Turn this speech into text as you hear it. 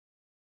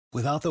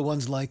Without the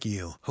ones like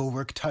you, who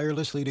work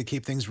tirelessly to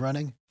keep things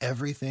running,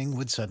 everything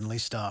would suddenly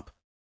stop.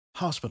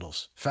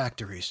 Hospitals,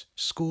 factories,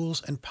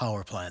 schools, and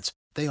power plants,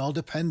 they all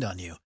depend on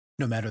you.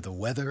 No matter the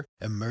weather,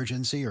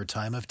 emergency, or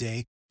time of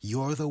day,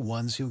 you're the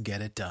ones who get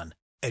it done.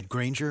 At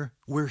Grainger,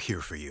 we're here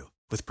for you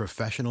with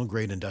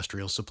professional-grade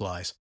industrial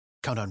supplies.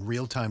 Count on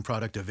real-time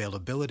product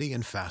availability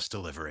and fast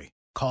delivery.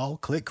 Call,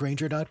 click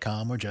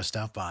Grainger.com, or just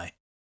stop by.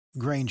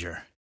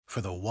 Grainger, for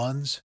the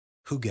ones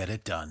who get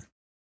it done.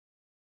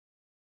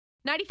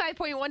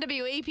 95.1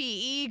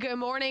 WAPE. Good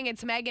morning.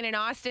 It's Megan and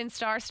Austin,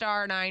 star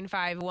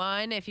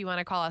 951 if you want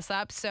to call us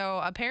up. So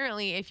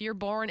apparently if you're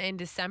born in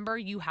December,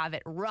 you have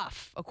it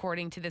rough,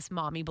 according to this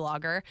mommy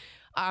blogger.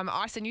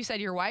 Austin, you said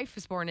your wife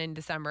was born in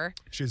December.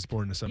 She was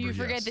born in December, You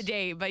forget yes. the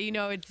date, but you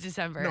know it's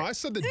December. No, I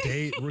said the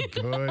date. We're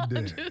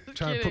good.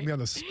 Trying to put me on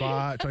the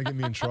spot, trying to get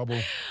me in trouble.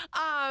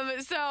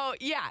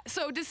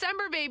 So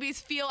December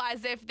babies feel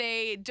as if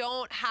they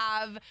don't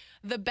have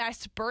the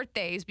best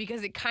birthdays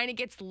because it kind of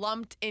gets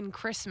lumped in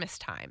Christmas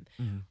time,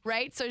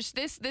 right? So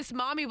this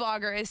mommy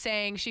blogger is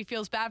saying she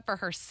feels bad for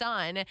her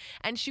son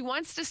and she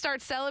wants to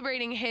start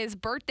celebrating his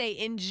birthday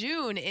in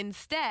June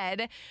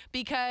instead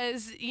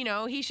because, you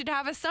know, he should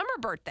have a summer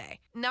birthday,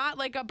 not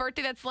like a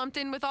birthday that's lumped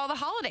in with all the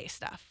holiday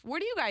stuff. What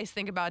do you guys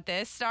think about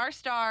this? Star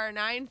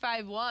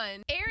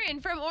 951. Aaron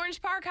from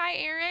Orange Park. Hi,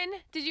 Aaron.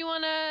 Did you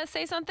want to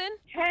say something?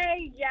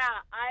 Hey, yeah,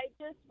 I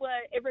just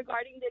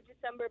regarding the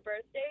December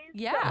birthdays.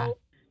 Yeah. So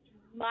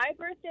my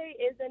birthday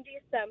is in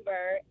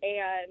December,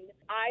 and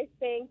I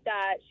think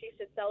that she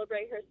should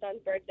celebrate her son's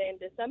birthday in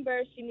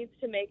December. She needs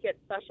to make it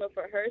special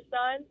for her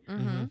son.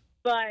 Mm-hmm.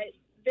 But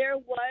there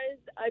was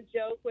a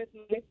joke with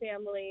my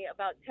family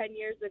about 10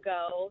 years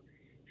ago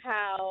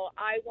how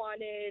I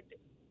wanted,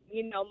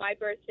 you know, my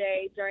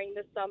birthday during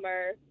the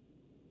summer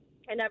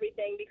and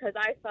everything because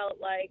I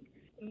felt like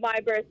my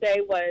birthday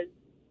was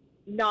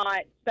not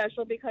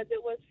special because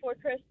it was for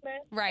Christmas.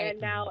 Right. And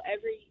now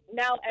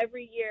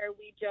every year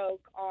we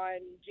joke on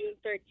June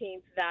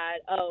 13th that,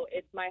 oh,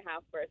 it's my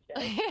half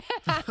birthday.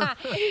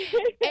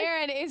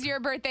 Aaron, is your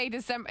birthday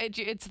December?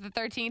 It's the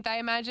 13th, I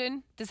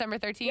imagine. December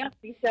 13th? Yep,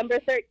 December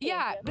 13th.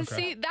 Yeah, Yep. but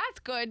see, that's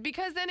good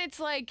because then it's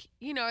like,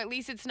 you know, at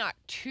least it's not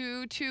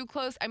too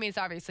close. I mean, it's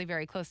obviously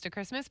very close to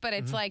Christmas, but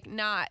it's like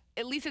not,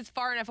 at least it's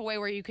far enough away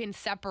where you can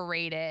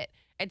separate it.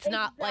 It's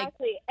not like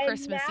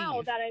Christmas And now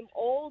Eve. that I'm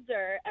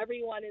older,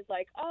 everyone is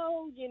like,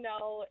 oh, you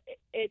know,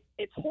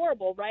 it's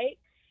horrible, right?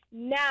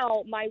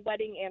 Now my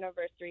wedding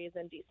anniversary is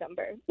in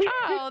December.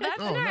 Oh,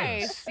 that's Oh,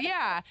 nice.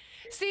 Yeah.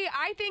 See,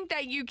 I think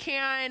that you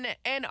can,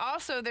 and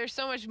also there's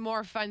so much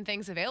more fun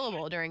things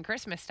available during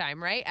Christmas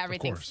time, right?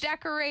 Everything's course.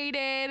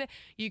 decorated.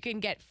 You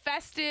can get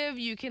festive.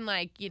 You can,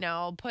 like, you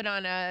know, put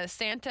on a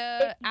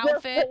Santa It's your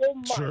outfit. whole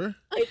month. Sure.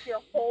 It's your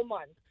whole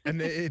month. And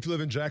if you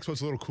live in Jacksonville,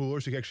 it's a little cooler,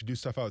 so you can actually do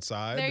stuff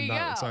outside. There and you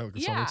It's go. not like the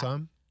Yeah.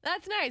 summertime.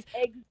 That's nice.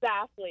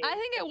 Exactly. I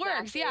think it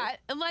works, Exactly. yeah.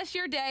 Unless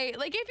your day,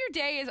 like if your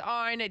day is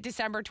on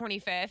December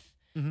 25th,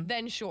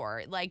 then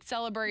sure, like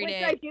celebrate Which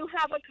it. I do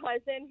have a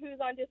cousin who's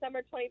on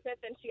December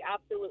 25th, and she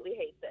absolutely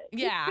hates it.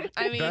 Yeah,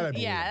 I mean, That I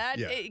believe, yeah,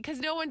 yeah. because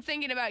no one's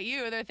thinking about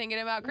you; they're thinking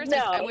about Christmas,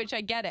 No, which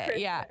I get it.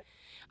 Christmas. Yeah,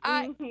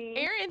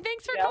 Aaron,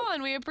 thanks for Yep.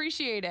 calling. We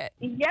appreciate it.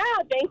 Yeah,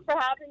 thanks for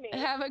having me.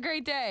 Have a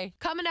great day.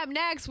 Coming up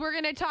next, we're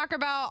going to talk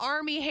about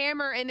Armie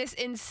Hammer and this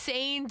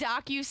insane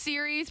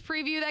docu-series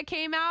preview that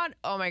came out.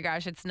 Oh my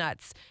gosh, it's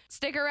nuts.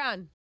 Stick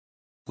around.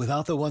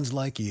 Without the ones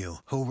like you,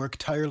 who work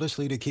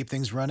tirelessly to keep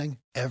things running,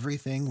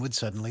 everything would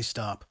suddenly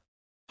stop.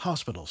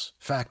 Hospitals,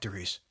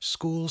 factories,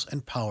 schools,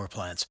 and power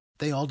plants,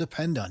 they all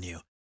depend on you.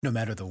 No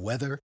matter the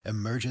weather,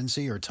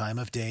 emergency, or time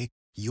of day,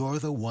 you're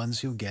the ones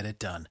who get it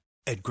done.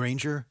 At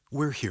Grainger,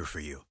 we're here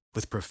for you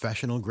with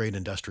professional-grade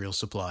industrial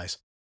supplies.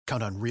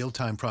 Count on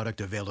real-time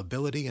product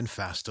availability and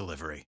fast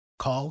delivery.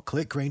 Call,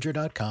 click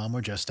Grainger.com,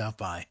 or just stop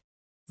by.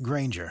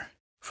 Grainger,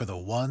 for the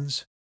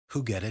ones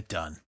who get it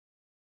done.